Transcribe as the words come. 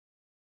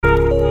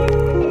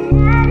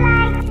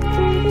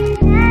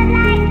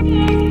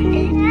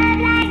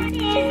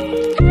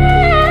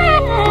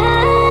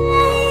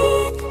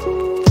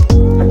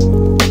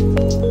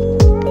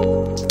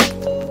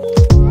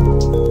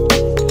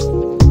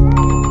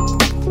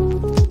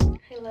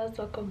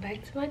welcome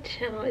back to my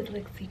channel. It's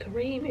Lexi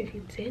Kareem. If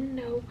you didn't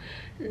know,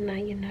 now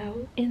you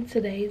know. In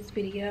today's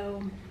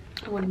video,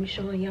 I want to be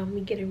showing y'all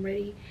me getting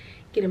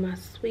my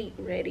suite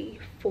ready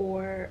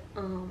for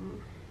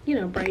you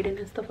know, braiding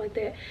and stuff like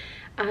that.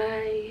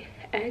 I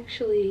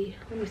actually,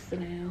 let me sit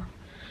down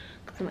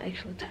because I'm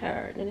actually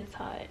tired and it's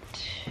hot.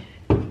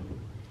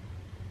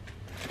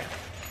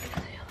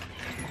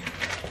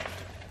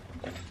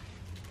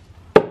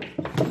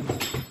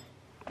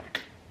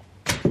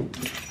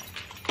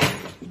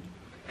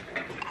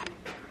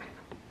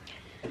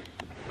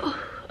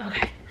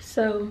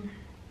 So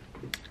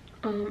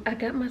I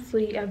got my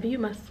suite. I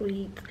viewed my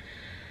suite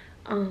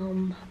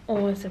on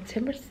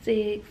September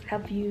 6th. I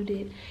viewed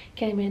it,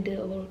 came in, did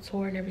a little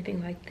tour and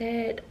everything like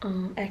that,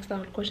 asked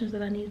all the questions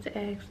that I needed to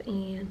ask,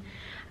 and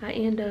I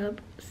end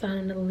up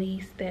signing the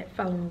lease that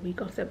following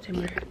week on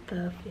September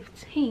the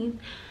 15th.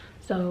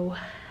 So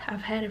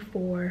I've had it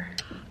for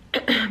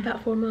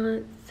about 4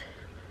 months.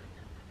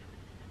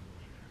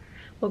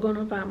 We're going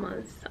on 5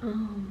 months.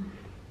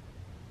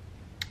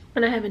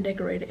 And I haven't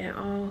decorated at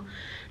all,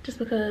 just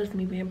because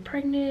me being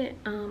pregnant.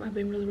 I've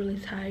been really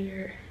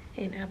tired,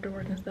 and after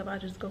work and stuff I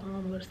just go home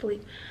and go to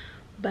sleep.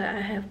 But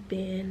I have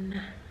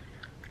been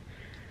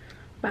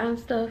buying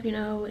stuff, you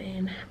know,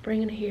 and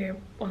bringing it here,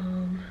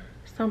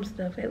 some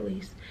stuff at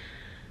least,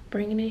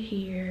 bringing it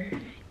here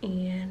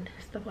and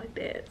stuff like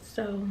that.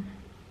 So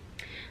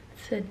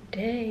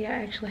today I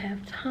actually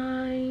have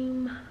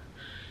time.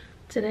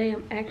 Today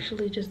I'm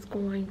actually just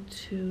going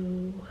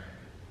to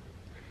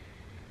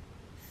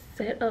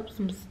set up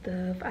some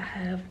stuff. I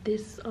have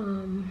this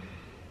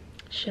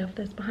shelf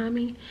that's behind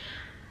me.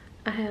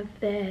 I have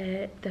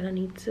that I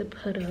need to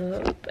put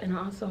up, and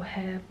I also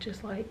have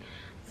just like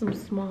some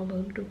small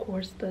little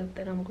decor stuff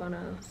that I'm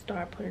gonna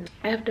start putting.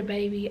 After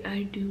baby,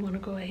 I do want to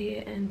go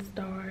ahead and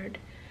start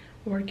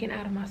working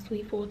out of my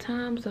suite full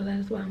time, so that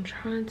is why I'm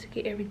trying to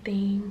get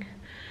everything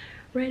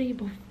ready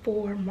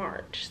before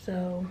March.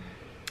 So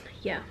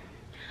yeah,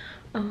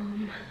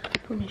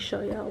 let me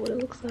show y'all what it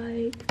looks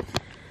like.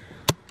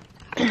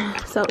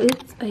 So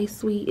it's a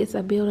suite, it's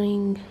a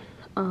building,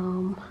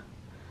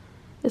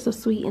 it's a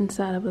suite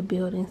inside of a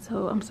building.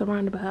 So I'm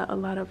surrounded by a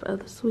lot of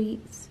other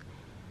suites,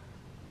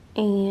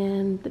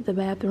 and the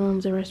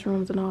bathrooms and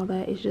restrooms and all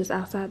that is just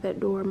outside that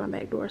door, my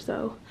back door.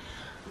 So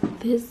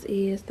this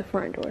is the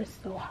front door. It's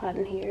so hot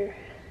in here.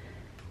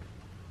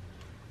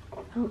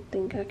 I don't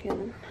think I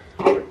can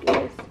work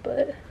this,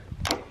 but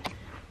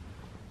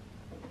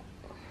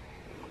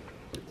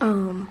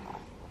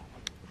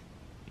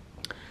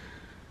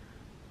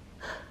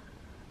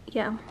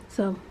yeah,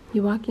 so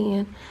you walk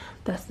in,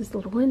 that's this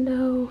little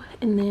window,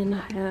 and then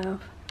I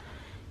have,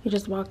 you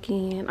just walk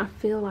in. I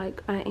feel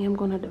like I am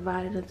going to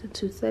divide it into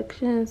 2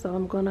 sections, so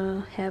I'm going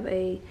to have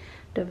a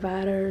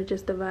divider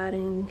just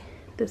dividing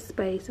the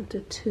space into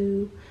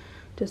 2,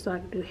 just so I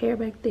can do hair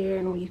back there,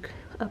 and when you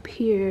up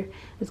here,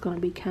 it's going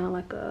to be kind of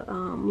like a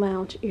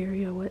lounge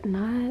area or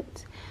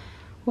whatnot,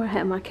 where I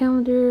have my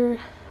calendar,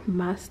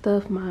 my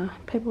stuff, my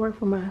paperwork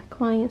for my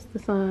clients to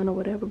sign or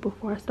whatever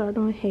before I start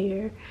doing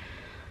hair.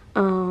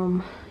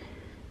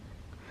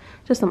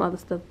 Just some other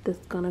stuff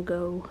that's gonna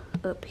go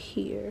up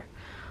here,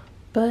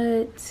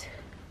 but it's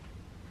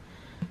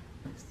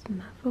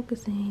not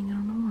focusing. I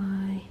don't know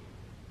why.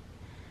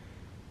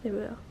 There we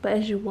go. But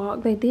as you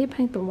walk, they did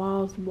paint the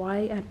walls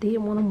white. I did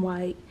want them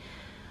white.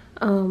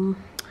 I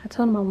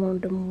told them I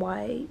wanted them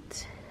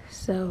white,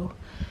 so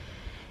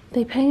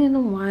they painted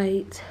them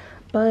white.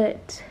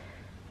 But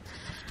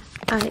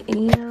I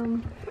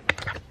am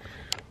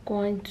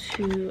going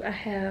to, I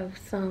have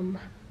some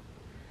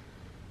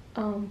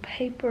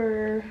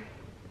paper,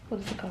 what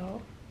is it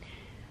called?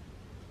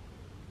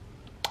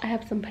 I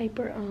have some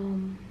paper,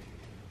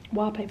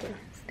 wallpaper,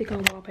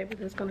 stick-on wallpaper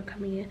that's gonna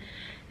come in,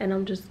 and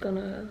I'm just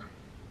gonna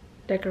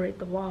decorate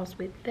the walls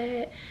with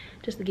that,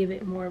 just to give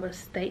it more of a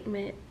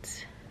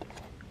statement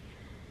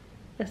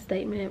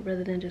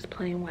rather than just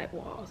plain white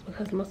walls,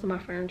 because most of my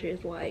furniture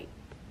is white.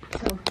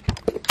 So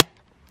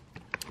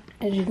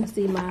as you can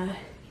see, my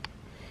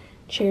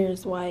chair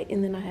is white,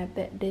 and then I have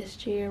that desk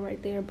chair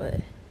right there, but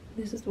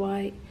this is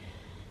white,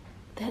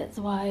 that's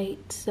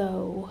white.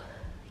 So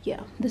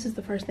yeah, this is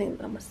the first thing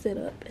that I'm gonna set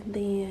up, and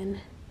then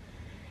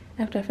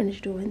after I finish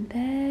doing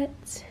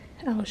that,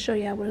 I'll show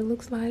y'all what it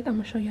looks like. I'm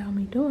gonna show y'all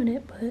me doing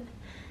it, but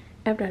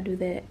after I do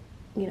that,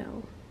 you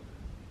know,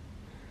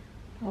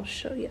 I'll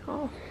show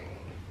y'all.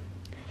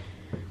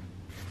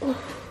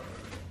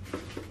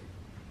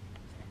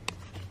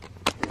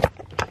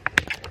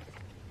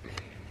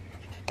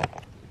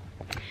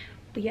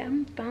 But yeah,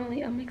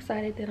 I'm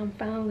excited that I'm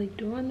finally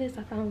doing this.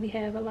 I finally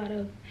have a lot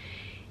of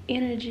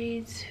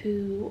energy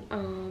to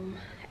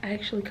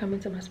actually come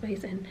into my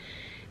space and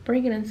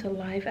bring it into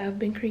life. I've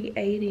been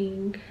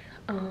creating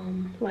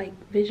like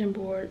vision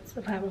boards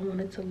of how I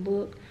want it to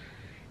look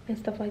and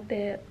stuff like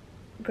that,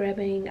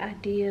 grabbing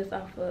ideas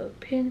off of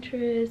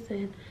Pinterest,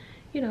 and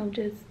you know,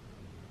 just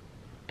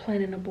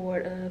planning a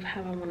board of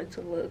how I want it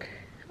to look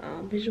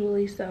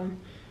visually. So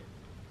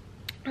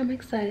I'm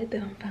excited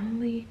that I'm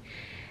finally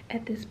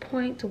at this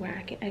point to where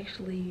I can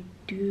actually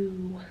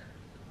do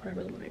what I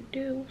really want to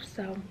do.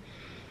 So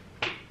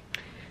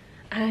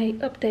I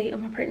update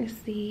on my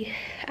pregnancy.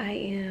 I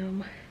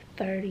am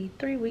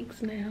 33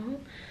 weeks now,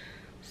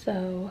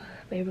 so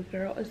baby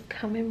girl is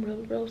coming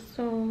real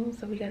soon,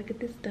 so we got to get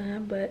this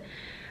done. But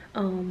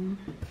I'm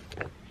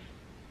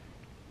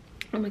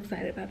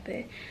excited about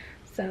that.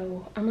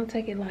 So I'm gonna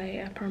take it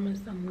light. I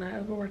promise I'm not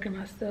overworking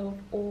myself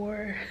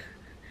or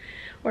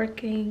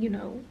working, you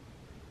know,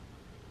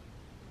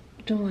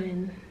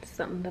 doing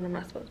something that I'm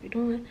not supposed to be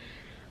doing.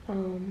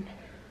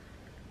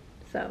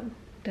 So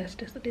that's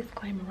just a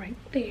disclaimer right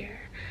there.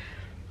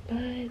 But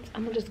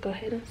I'm gonna just go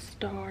ahead and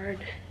start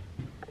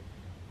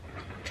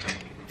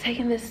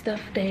taking this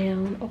stuff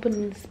down,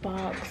 opening this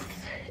box.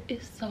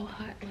 It's so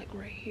hot, like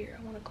right here.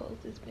 I want to close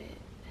this vent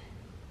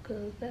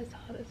because that's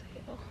hot as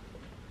hell.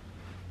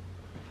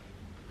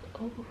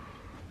 Oh,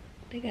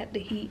 they got the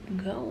heat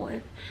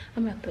going.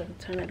 I'm gonna have to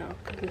turn it off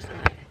because it's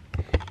hot.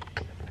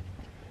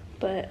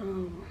 But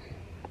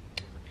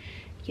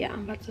yeah,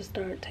 I'm about to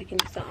start taking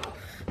this off.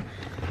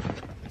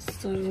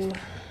 So y'all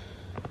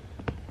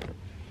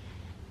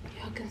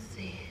can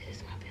see, this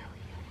is my belly,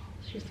 y'all.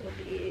 It's just so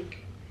big.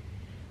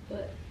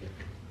 But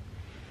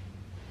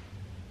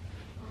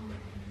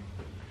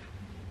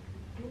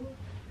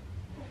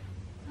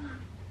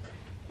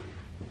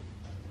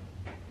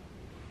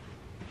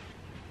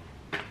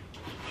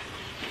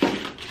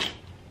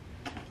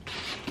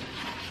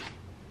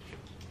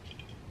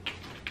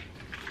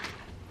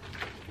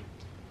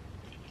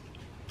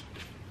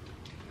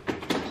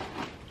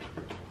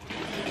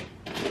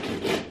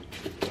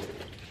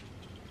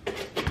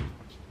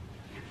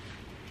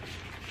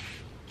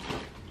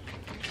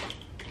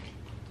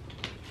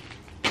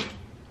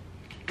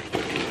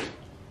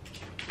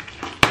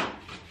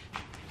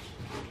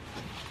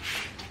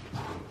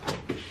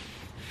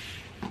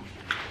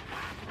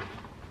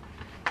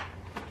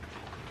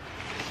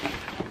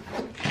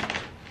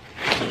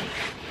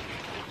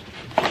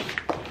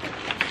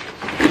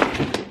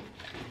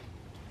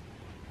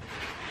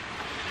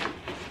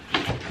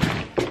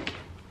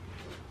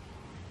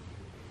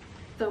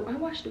so I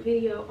watched a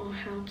video on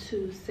how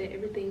to set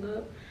everything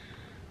up,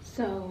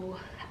 so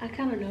I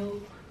kind of know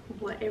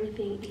what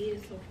everything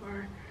is so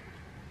far.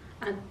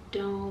 I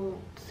don't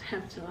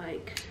have to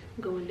like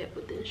go in depth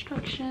with the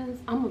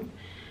instructions.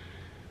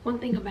 One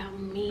thing about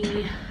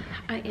me,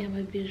 I am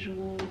a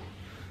visual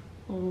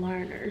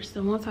learner,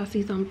 so once I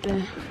see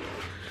something,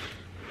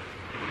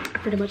 I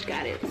pretty much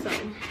got it. So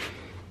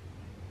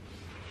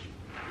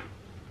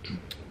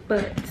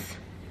but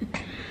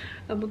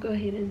I'm gonna go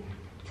ahead and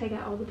take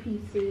out all the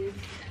pieces.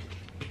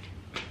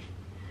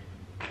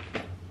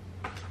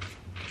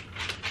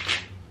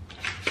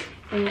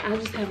 And I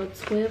just have a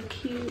 12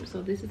 cube,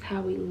 so this is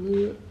how it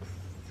looks.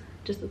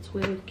 Just a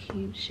 12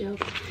 cube shelf.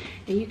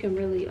 And you can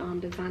really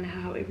design it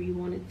however you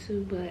want it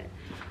to, but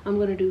I'm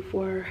gonna do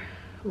 4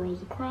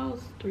 rows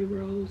across, 3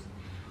 rows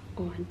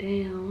going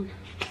down.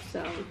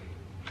 So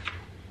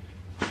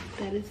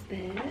that is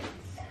that.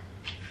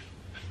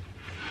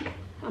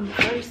 I'm gonna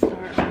first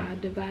start by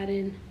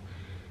dividing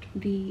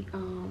the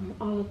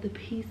all of the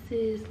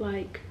pieces,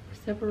 like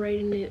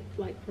separating it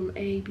like from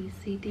A, B,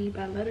 C, D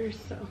by letters.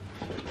 So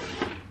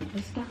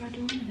let's start by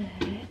doing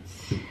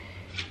that.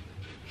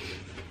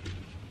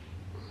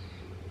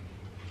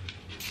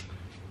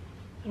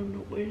 I don't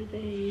know where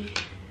they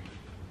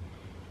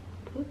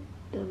put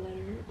the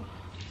letter.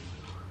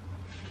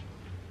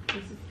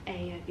 This is A,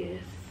 I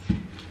guess.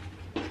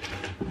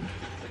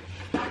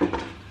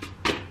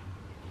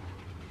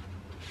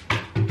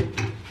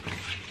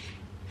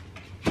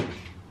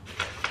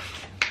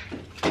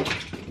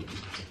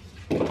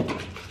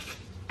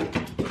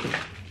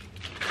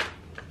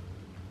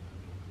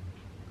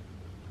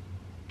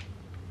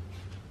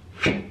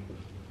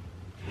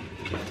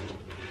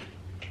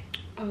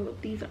 All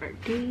of these are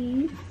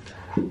D's.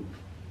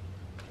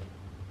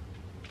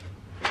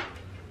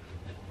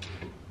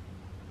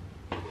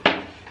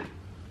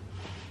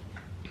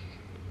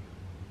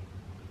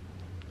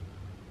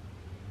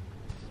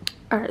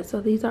 Alright, so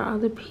these are all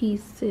the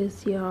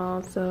pieces,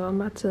 y'all. So I'm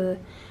about to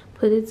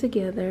put it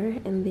together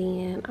and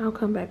then I'll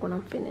come back when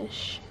I'm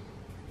finished.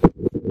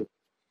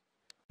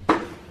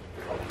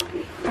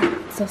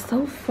 Alright,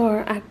 so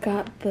far I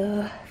got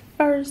the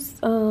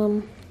first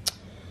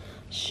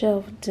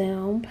shelf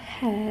down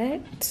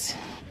packed,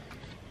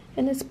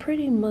 and it's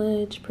pretty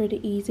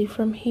easy.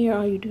 From here,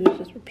 all you do is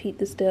just repeat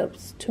the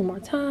steps 2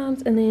 more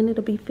times and then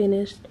it'll be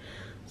finished.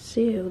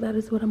 So that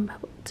is what I'm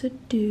about to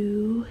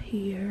do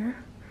here.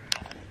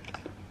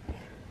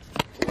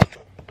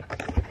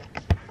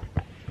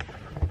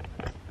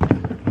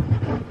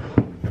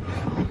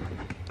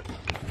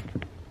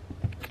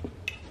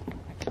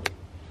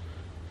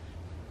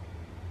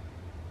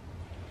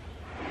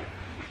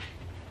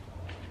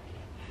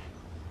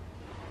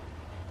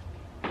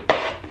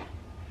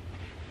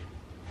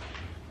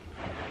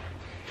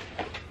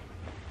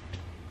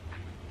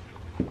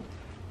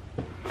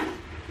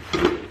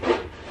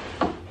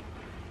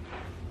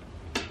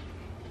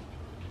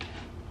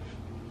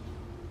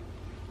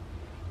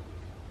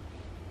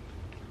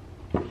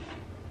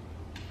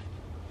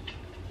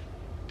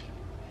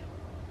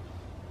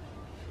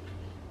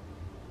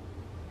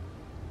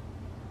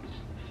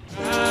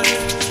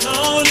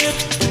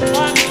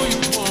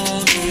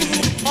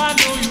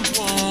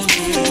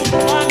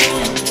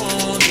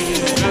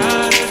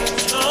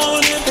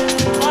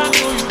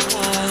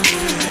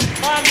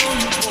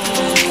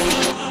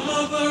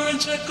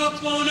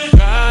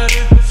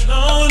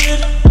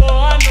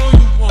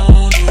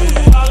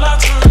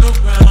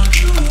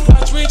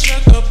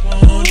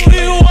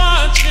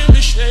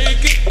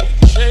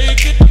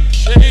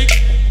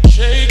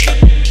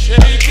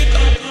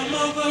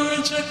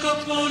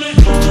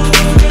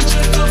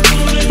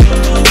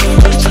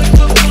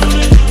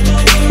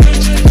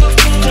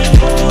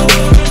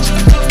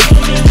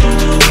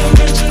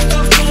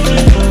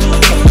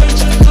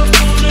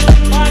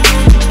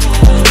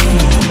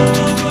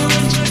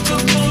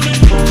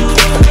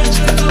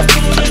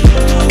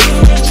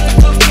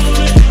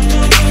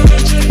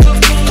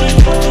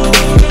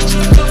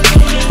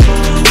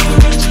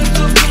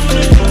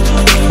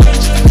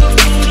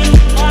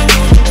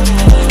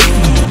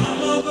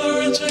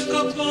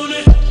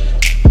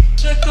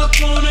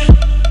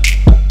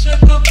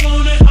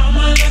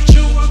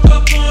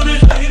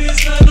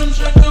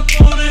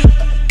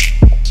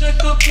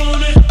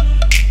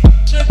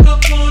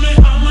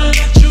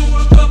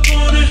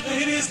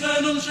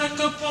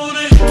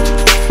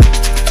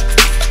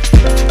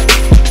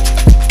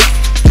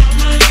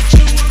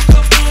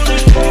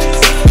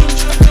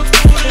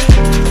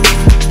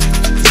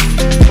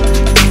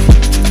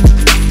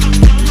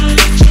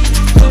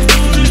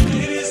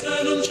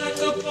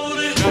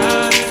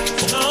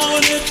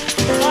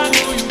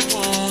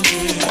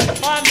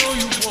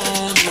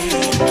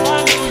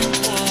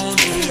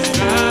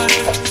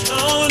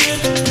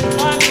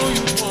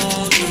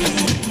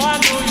 I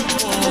know you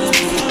want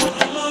it.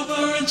 Come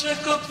over and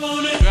check up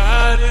on it.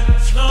 Got it,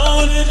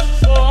 flown it.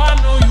 Oh, I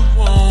know you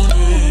want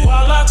it.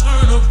 While I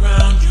turn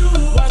around, you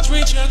watch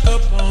me check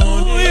up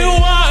on it. You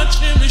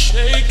watching me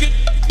shake it,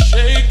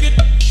 shake it,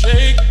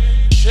 shake it.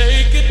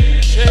 Shake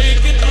it,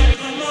 shake it,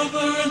 come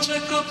over and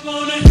check up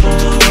on it. Come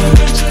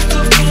over and check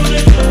up on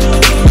it. Come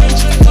over and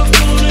check up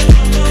on it.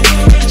 Come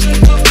over and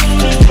check up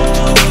on it. Come over and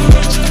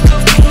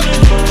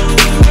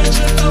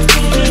check up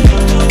on it.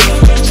 Come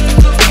over and check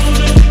up on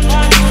it.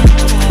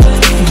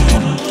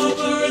 Come over and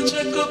check up on it. Come over and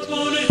check up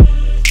on it.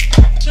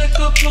 Check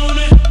up on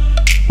it.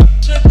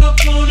 Check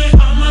up on it.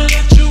 I'ma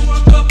let you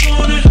work up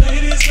on it.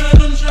 Ladies, let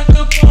them check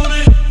up on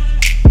it.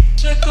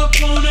 Check up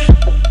on it.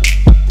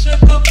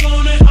 Check up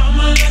on it.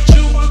 I'ma let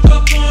you work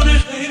up on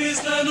it.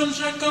 Ladies, let them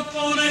check up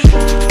on it.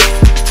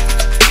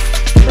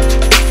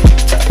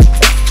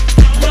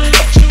 I'ma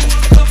let you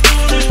work up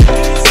on it.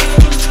 Ladies, let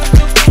them check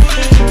up on it.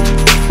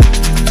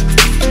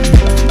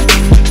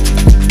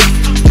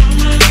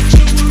 I'ma let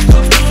you work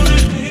up on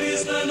it.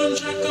 Ladies, let them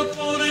check up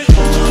on it.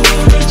 Come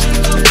over and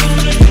check up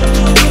on it.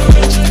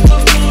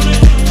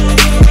 Come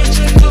over and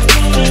check up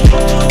on it.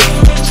 Come over and check up on it. Come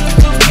over and check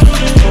up on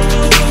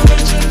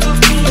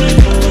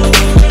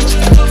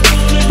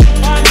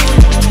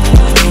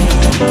it. Come over and check up on it. Come over and check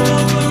up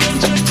on it. Come over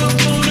and check up on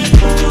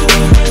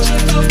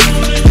it.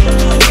 Come over and check up on it. Come over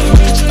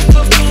and check up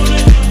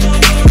on it. Come over and check up on it. Come over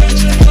and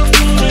check up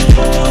on it.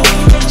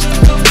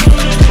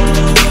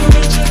 Come over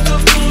and check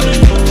up on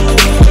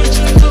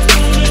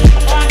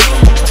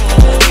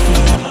it. Come over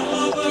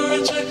and check up on it. Come over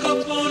and check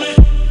up on it.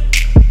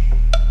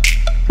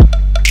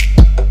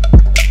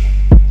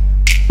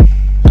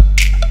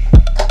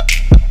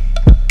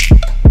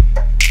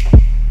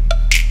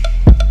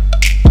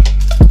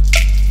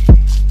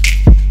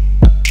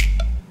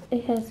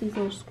 It has these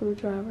little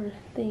screwdriver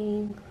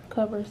thing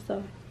covers,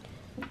 so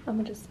I'm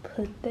gonna just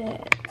put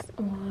that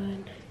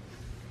on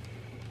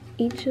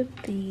each of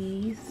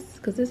these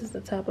because this is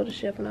the top of the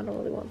shelf and I don't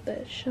really want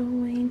that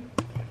showing.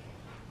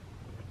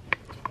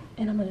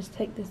 And I'm gonna just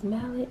take this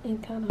mallet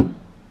and kind of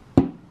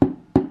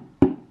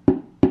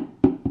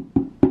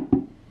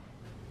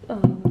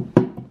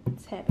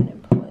tap it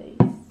in place.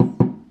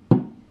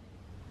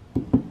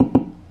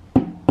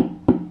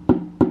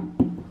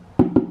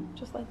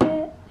 Just like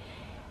that.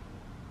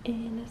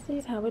 And this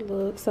is how it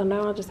looks. So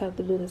now I just have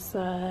to do the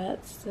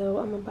sides. So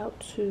I'm about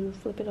to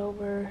flip it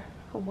over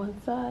on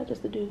one side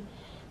just to do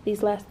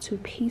these last two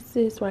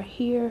pieces right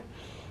here,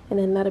 and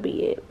then that'll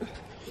be it.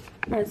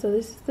 All right, so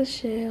this is the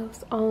shelves.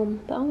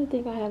 The only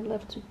thing I have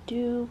left to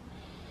do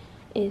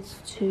is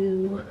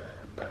to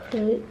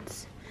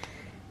put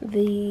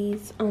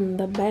these on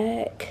the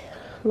back,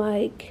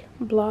 like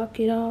block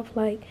it off,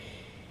 like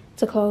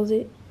to close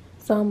it.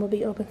 Some will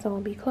be open, some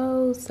will be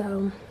closed.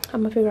 So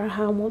I'm gonna figure out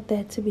how I want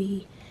that to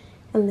be,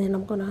 and then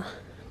I'm gonna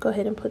go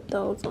ahead and put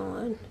those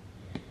on.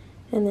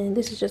 And then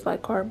this is just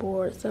like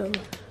cardboard, so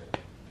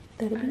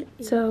that'll be it.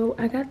 So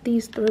I got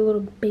these 3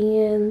 little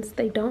bands.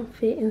 They don't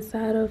fit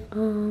inside of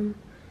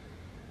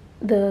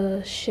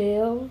the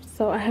shelves,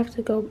 so I have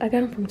to go. I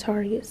got them from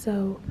Target,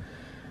 so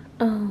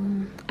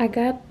I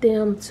got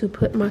them to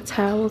put my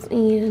towels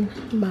in,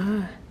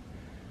 my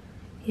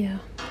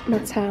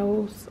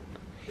towels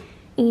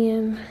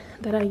in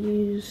that I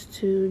use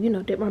to, you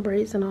know, dip my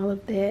braids and all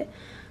of that.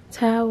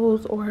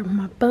 Towels or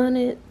my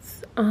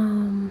bonnets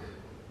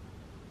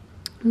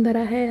that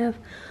I have,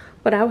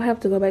 but I will have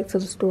to go back to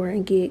the store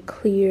and get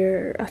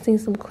clear. I've seen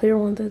some clear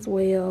ones as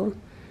well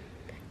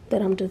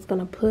that I'm just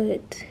gonna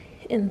put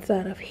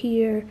inside of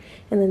here,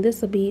 and then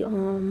this will be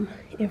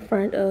in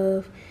front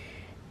of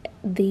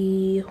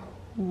the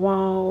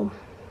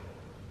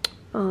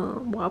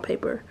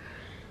wallpaper.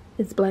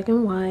 It's black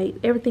and white.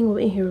 Everything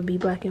in here will be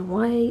black and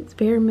white. It's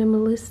very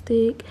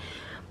minimalistic.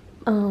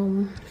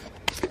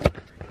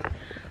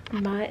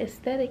 My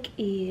aesthetic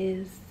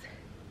is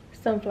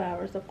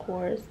sunflowers, of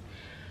course.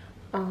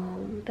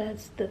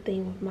 That's the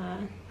theme of my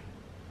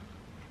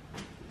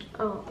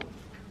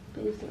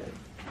business.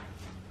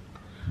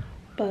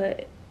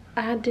 But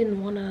I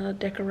didn't want to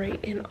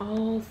decorate in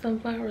all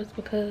sunflowers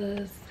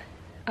because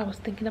I was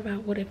thinking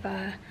about what if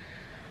I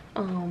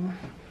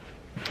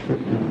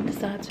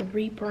decide to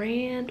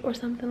rebrand or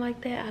something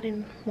like that. I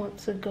didn't want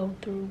to go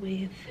through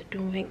with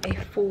doing a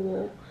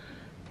full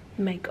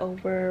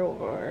makeover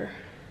or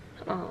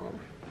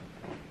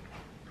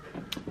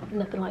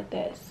nothing like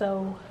that.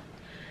 So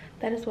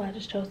that is why I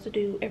just chose to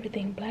do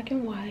everything black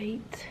and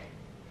white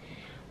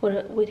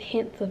with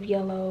hints of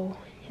yellow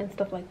and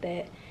stuff like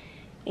that,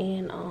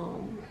 and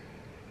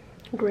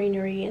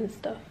greenery and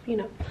stuff, you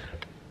know.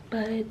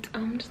 But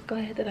I'm just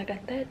glad that I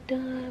got that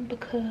done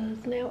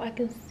because now I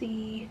can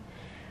see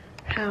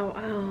how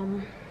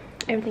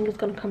everything is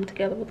going to come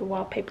together with the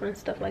wallpaper and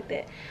stuff like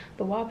that.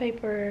 The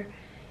wallpaper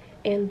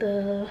and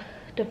the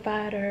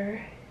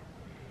divider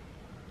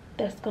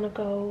that's going to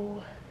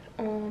go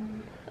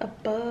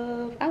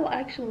above. I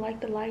actually like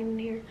the lighting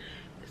here.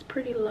 It's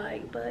pretty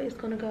light, but it's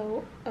going to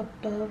go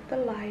above the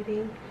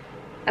lighting.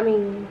 I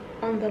mean,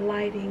 on the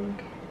lighting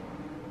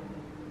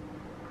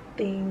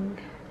thing.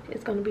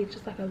 It's gonna be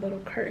just like a little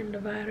curtain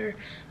divider.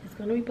 It's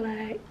gonna be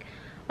black.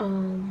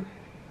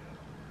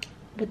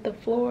 With the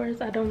floors,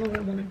 I don't know what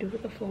I want to do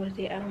with the floors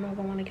yet. I don't know if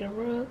I want to get a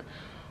rug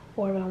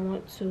or if I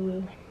want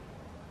to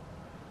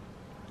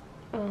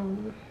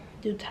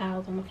do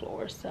tiles on the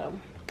floor. So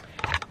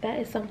that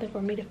is something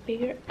for me to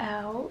figure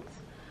out.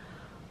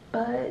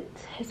 But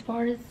as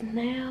far as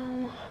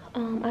now,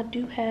 I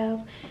do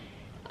have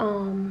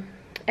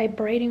a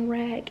braiding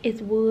rack.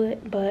 It's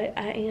wood, but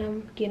I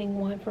am getting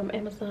one from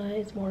Amazon.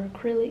 It's more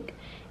acrylic,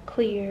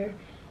 clear,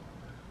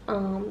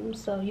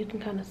 so you can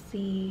kind of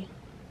see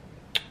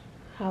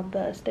how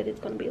the aesthetic's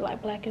going to be,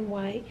 like black and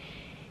white,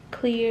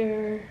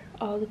 clear,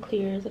 all the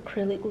clears,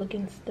 acrylic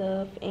looking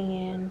stuff,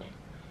 and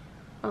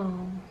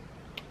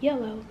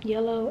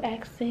yellow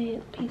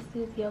accent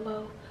pieces,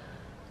 yellow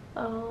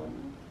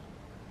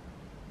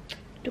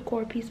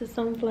decor pieces,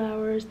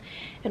 sunflowers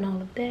and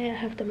all of that. I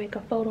have to make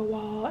a photo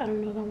wall. I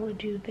don't know if I want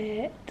to do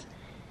that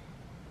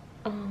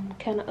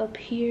kind of up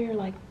here,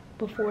 like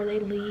before they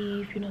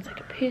leave, you know, take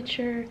a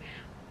picture.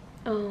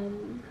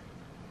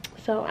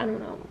 So I don't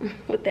know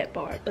with that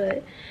part,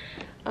 but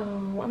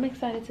I'm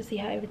excited to see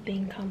how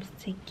everything comes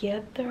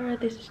together.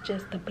 This is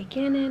just the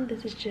beginning.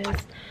 This is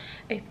just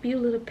a few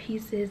little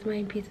pieces,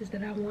 main pieces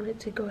that I wanted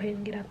to go ahead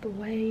and get out the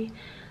way.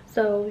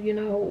 So, you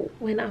know,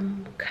 when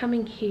I'm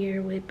coming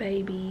here with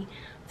baby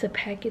to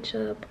package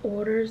up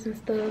orders and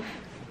stuff,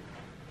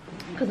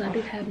 because I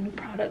do have new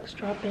products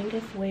dropping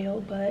as well,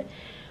 but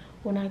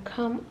when I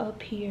come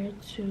up here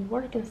to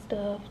work and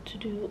stuff, to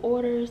do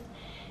orders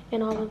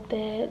and all of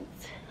that,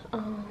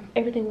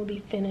 everything will be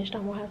finished. I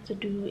won't have to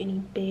do any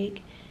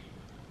big,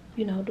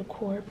 you know,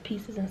 decor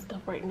pieces and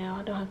stuff right now.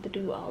 I don't have to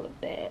do all of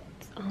that.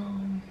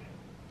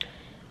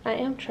 I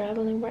am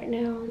traveling right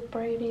now,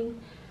 braiding.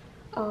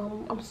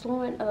 I'm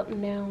slowing up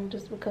now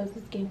just because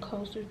it's getting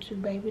closer to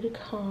baby to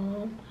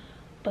come,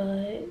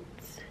 but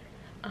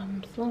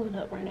I'm slowing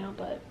up right now.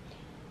 But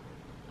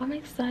I'm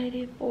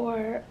excited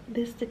for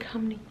this to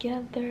come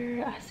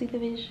together. I see the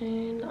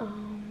vision.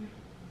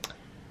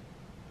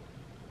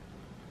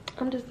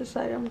 I'm just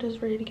excited. I'm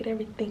just ready to get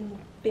everything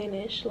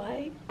finished,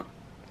 like,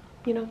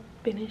 you know,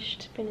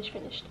 finished.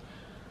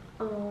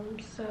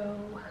 So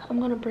I'm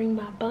gonna bring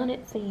my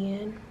bonnets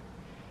in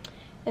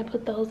and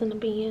put those in the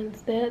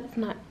bins.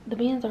 The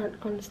bins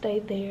aren't going to stay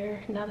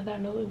there now that I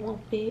know it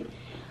won't fit.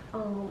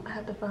 I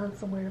have to find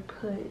somewhere to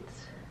put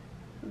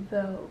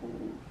those,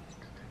 and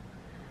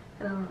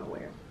I don't know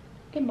where.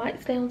 It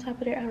might stay on top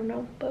of there, I don't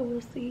know, but we'll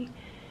see.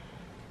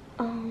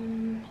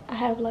 I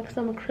have like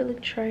some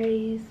acrylic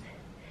trays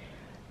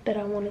that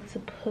I wanted to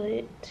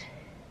put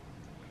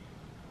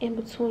in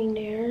between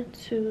there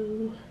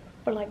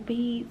for like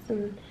beads,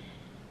 and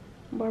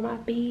for my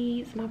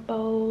beads, my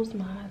bows,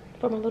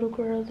 for my little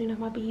girls, you know,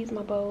 my beads,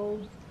 my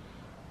bows,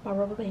 my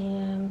rubber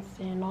bands,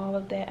 and all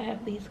of that. I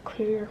have these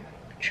clear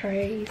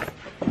trays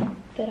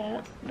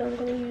that I'm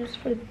gonna use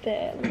for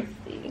that. Let me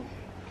see.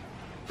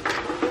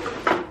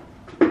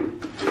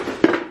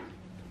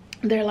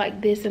 They're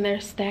like this, and they're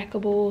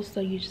stackable, so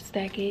you just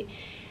stack it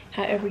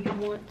however you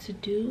want to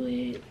do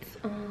it.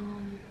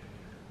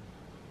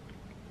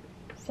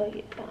 So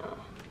yeah,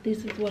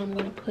 this is what I'm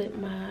gonna put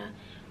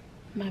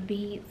my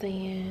beads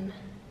in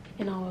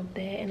and all of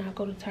that. And I'll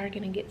go to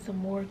Target and get some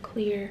more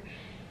clear,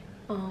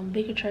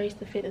 bigger trays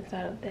to fit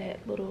inside of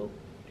that little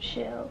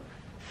shelf.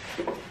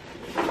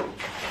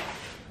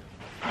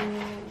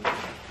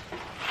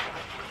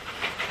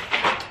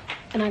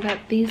 And I got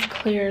these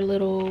clear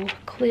little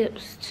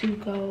clips to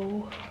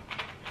go.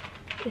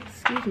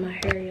 Excuse my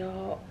hair,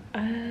 y'all.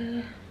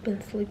 I've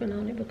been sleeping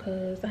on it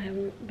because I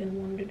haven't been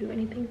wanting to do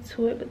anything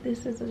to it, but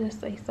this is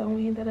just a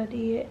sew-in that I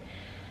did,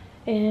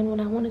 and when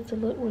I wanted to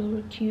look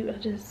really cute, I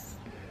just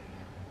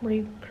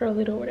re-curl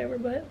it or whatever.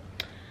 But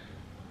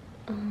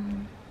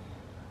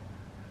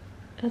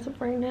as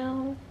of right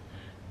now,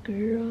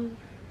 girl,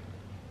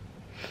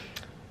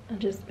 I've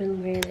just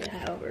been wearing it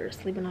however,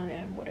 sleeping on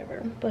it,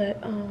 whatever.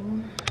 But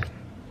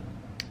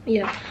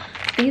yeah,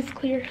 these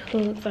clear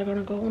hooks are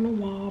gonna go on the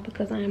wall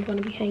because I am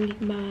gonna be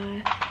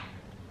hanging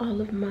all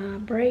of my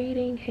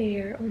braiding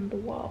hair on the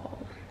wall.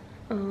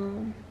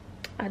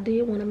 I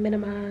did want to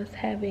minimize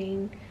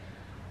having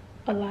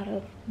a lot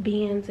of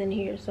bins in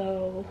here,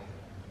 so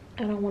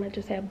I don't want to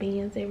just have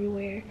bins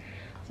everywhere.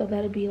 So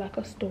that'll be like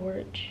a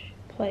storage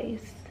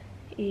place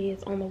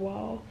is on the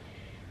wall.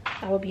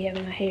 I will be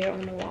having my hair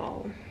on the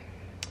wall,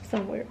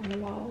 somewhere on the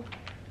wall.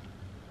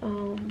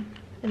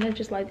 And they're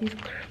just like these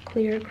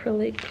clear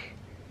acrylic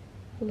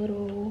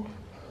little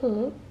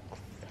hooks,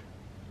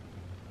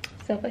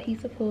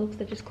 self-adhesive hooks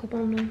that just clip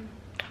on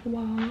the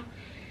wall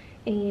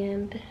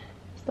and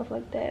stuff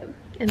like that.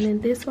 And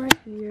then this right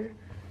here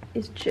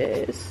is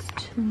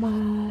just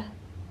my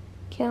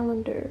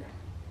calendar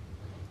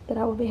that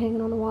I will be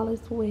hanging on the wall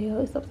as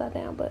well. It's upside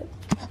down, but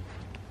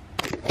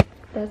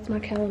that's my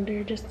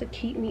calendar just to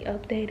keep me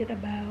updated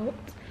about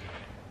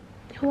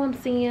who I'm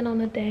seeing on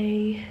the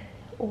day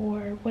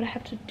or what I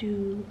have to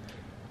do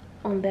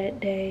on that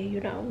day, you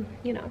know.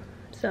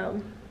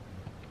 So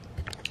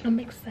I'm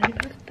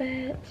excited about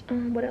that.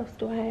 What else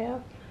do I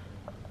have?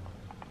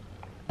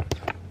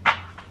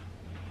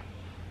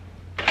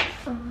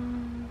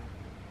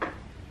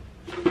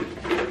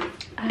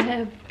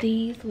 have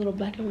these little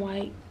black and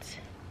white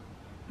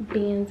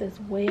bins as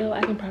well.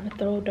 I can probably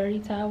throw dirty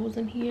towels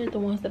in here, the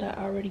ones that I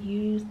already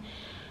used.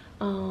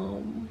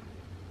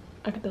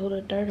 I can throw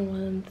the dirty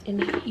ones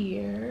in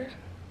here,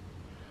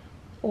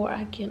 or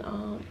I can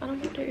I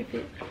don't know if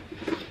it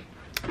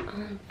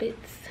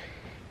fits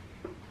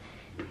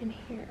in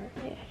here.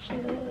 It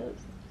actually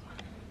does.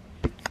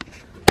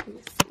 Let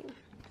me see.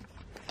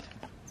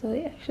 So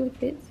it actually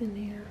fits in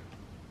there.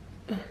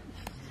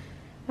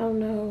 I don't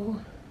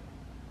know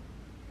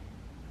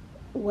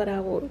what I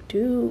will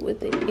do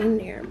with it in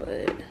there, but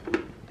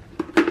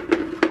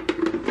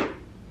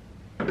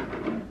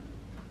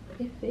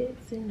it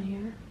fits in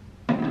there.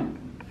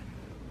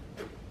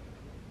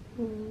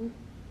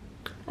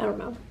 I don't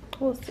know.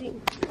 We'll see.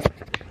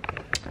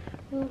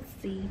 We'll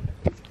see.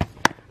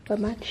 But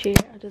my chair,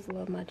 I just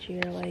love my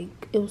chair.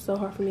 Like, it was so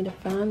hard for me to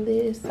find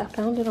this. I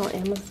found it on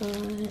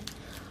Amazon.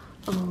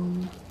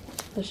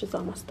 That's just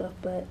all my stuff,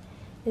 but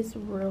it's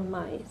real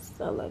nice.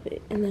 I love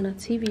it. And then a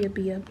TV will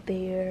be up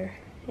there,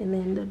 and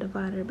then the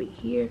divider will be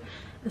here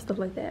and stuff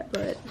like that.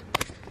 But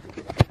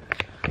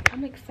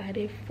I'm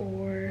excited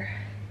for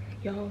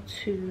y'all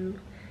to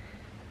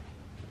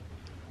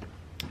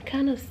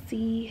kind of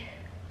see,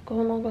 go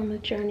along on the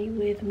journey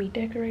with me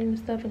decorating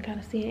stuff and kind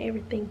of seeing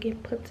everything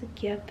get put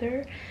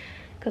together,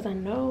 because I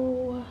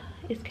know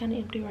it's kind of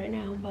empty right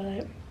now,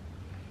 but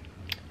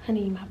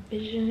honey, my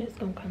vision is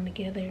gonna come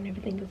together and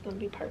everything is gonna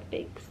be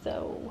perfect.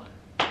 So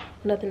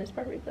nothing is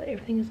perfect, but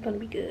everything is gonna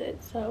be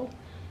good. So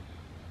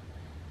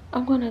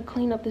I'm gonna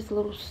clean up this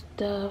little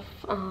stuff.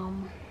 I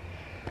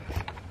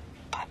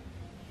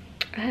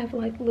have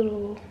like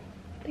little,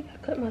 I think I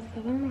cut myself.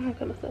 I don't know how I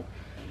cut myself.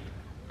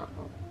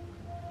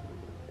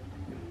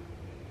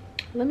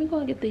 Let me go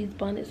and get these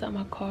bonnets out of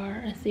my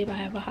car and see if I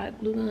have a hot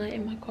glue gun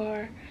in my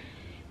car,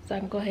 so I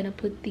can go ahead and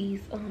put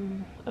these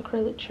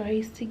acrylic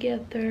trays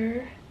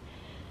together.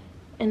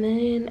 And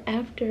then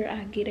after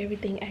I get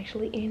everything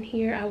actually in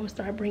here, I will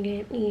start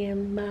bringing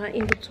in my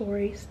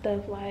inventory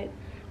stuff, like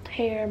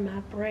hair, my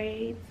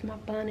braids, my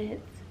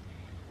bonnets.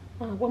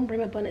 I won't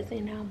bring my bonnets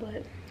in now,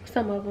 but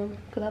some of them,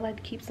 because I like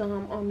to keep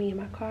some on me in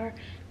my car,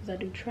 because I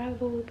do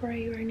travel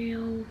braid right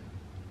now.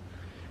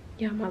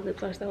 Yeah, my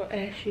lips are so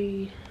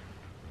ashy.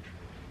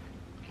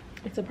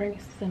 It's a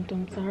pregnancy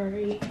symptom,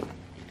 sorry.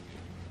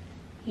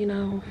 You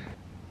know.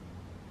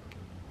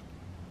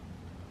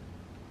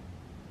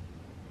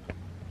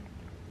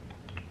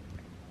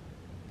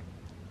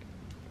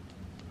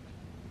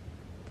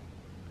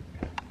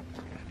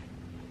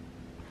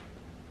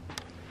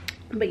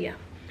 But yeah,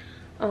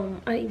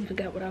 I even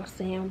forgot what I was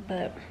saying,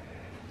 but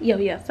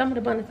yeah, some of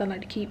the bonnets I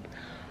like to keep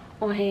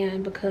on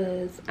hand,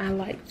 because I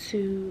like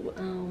to,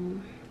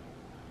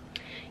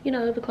 you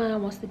know, if a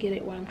client wants to get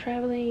it while I'm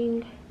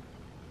traveling,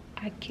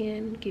 I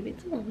can give it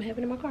to them, have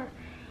it in my car.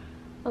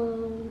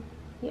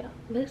 Yeah,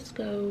 let's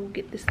go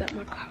get this out of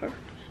my car.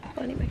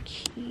 Oh, I need my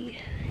key.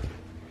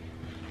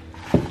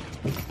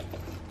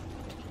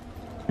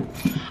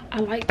 I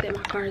like that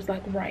my car is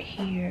like right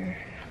here,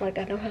 like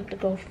I don't have to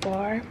go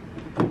far.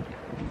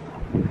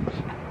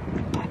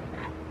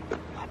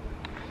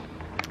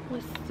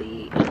 Let's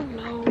see, I don't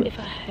know if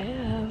I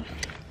have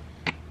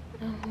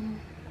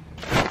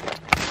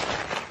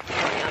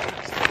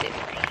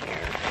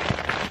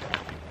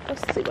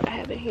let's see what I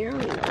have in here. I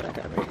don't even know what I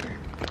got right here.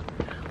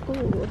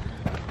 Ooh.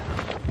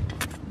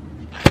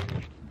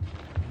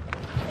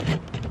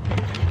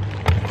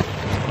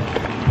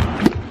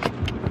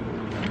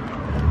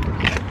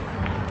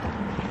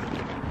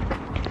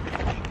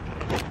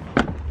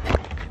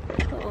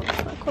 Oh,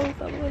 my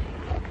clothes all the way.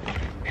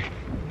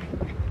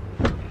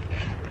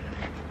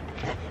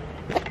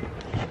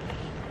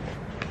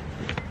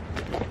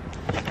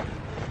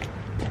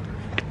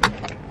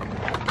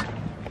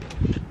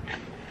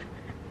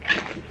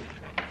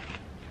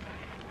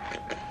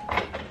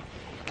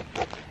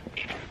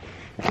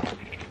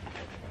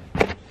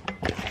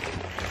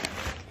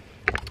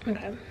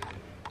 Okay,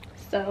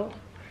 so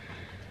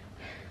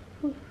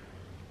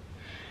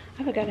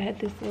I forgot I had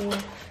this little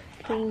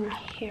thing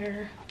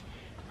here,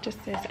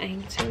 just says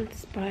aim to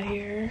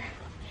inspire,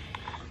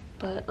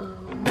 but yeah,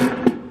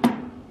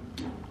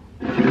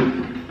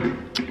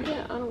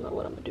 I don't know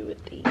what I'm gonna do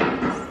with these.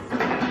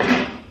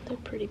 They're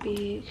pretty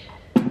big.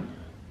 I'm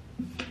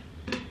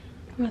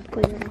gonna have to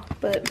clean them off,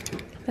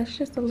 but that's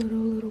just a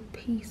little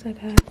piece I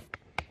got.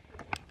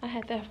 I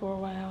had that for a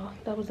while.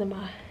 That was in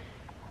my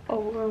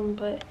old room,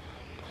 but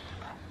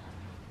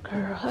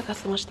girl, I got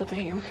so much stuff in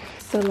here.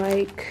 So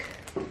like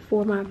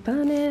for my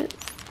bonnets,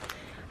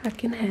 I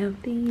can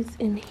have these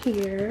in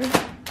here.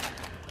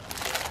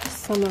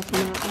 Some of my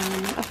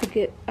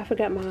I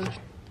forgot my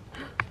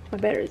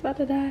battery's about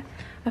to die.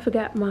 I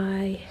forgot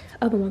my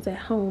other ones at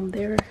home.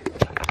 They're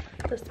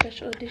the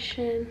special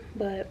edition,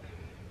 but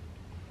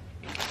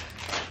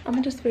I'm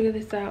gonna just figure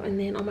this out, and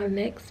then on my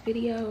next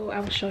video I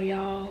will show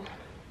y'all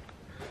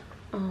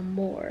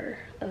more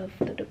of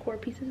the decor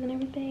pieces and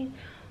everything.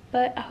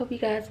 But I hope you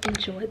guys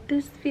enjoyed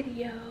this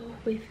video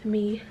with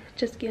me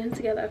just getting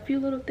together a few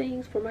little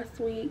things for my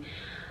suite.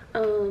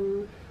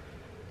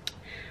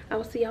 I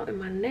will see y'all in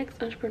my next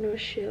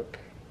entrepreneurship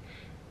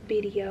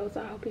video.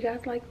 So I hope you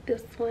guys like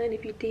this one.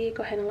 If you did,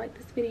 go ahead and like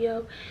this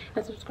video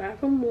and subscribe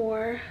for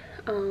more.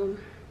 And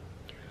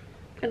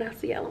I'll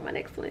see y'all on my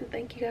next one.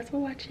 Thank you guys for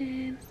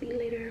watching. See you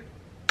later.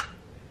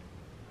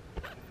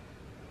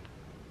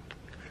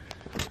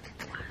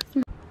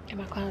 And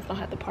my clients don't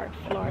have to park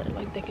Florida,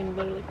 like they can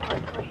literally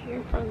park right here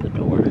in front of the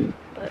door.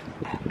 But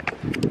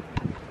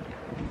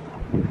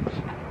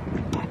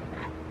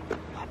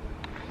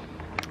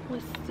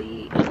let's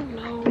see, I don't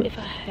know if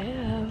I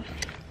have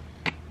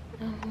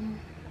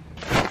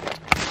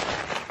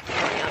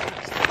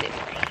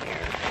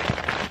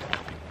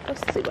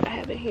let's see what I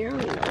have in here. I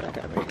don't even know what I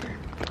got right here.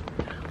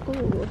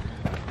 Ooh.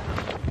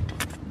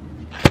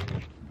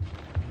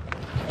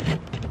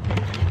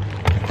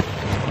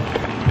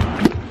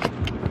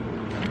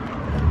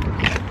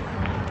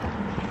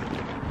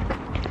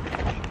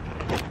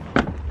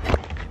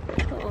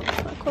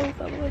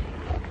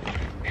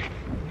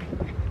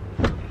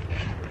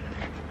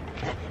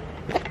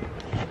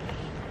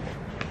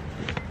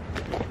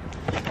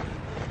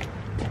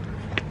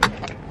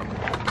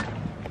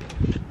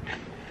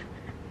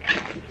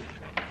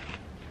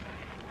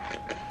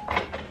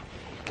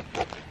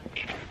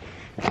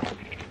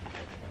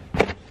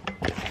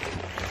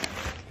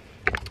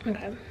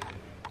 Okay,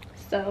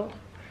 so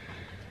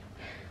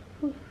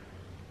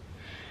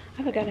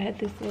I forgot I had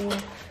this little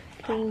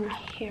thing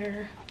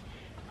here.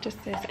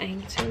 Just says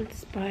aim to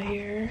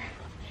inspire,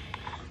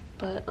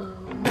 but yeah,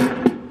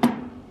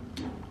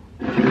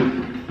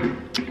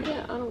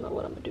 I don't know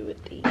what I'm gonna do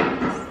with these.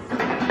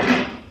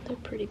 They're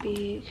pretty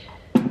big.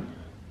 I'm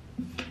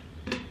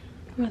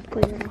gonna have to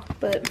clean them off,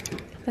 but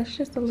that's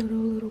just a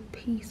little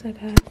piece I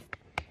got.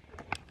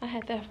 I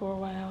had that for a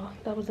while.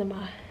 That was in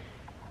my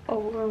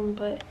old room,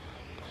 but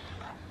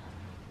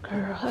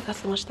girl, I got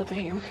so much stuff in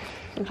here.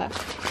 Okay.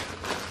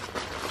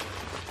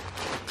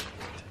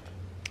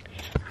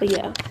 But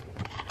yeah.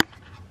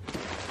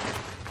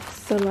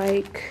 So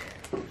like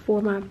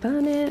for my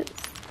bonnets,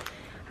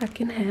 I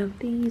can have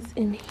these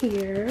in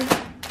here.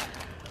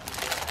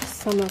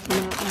 Some of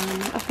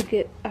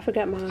my I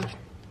forgot my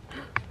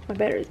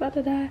battery's about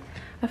to die.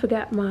 I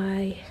forgot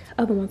my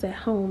other ones at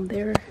home.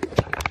 They're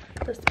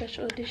the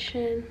special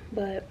edition,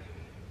 but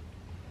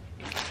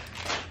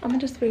I'm gonna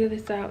just figure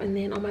this out, and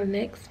then on my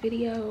next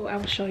video I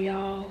will show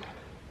y'all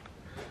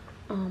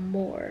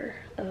more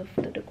of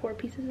the decor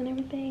pieces and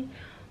everything.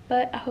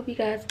 But I hope you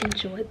guys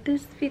enjoyed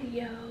this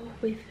video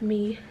with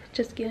me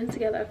just getting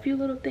together a few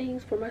little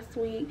things for my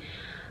suite.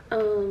 I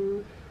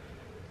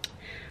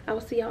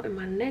will see y'all in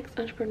my next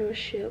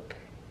entrepreneurship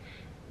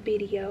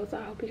video. So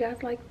I hope you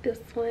guys like this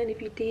one.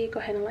 If you did, go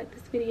ahead and like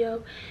this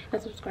video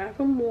and subscribe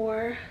for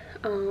more.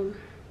 And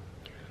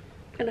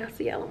I'll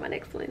see y'all on my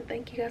next one.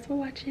 Thank you guys for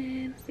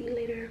watching. See you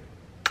later.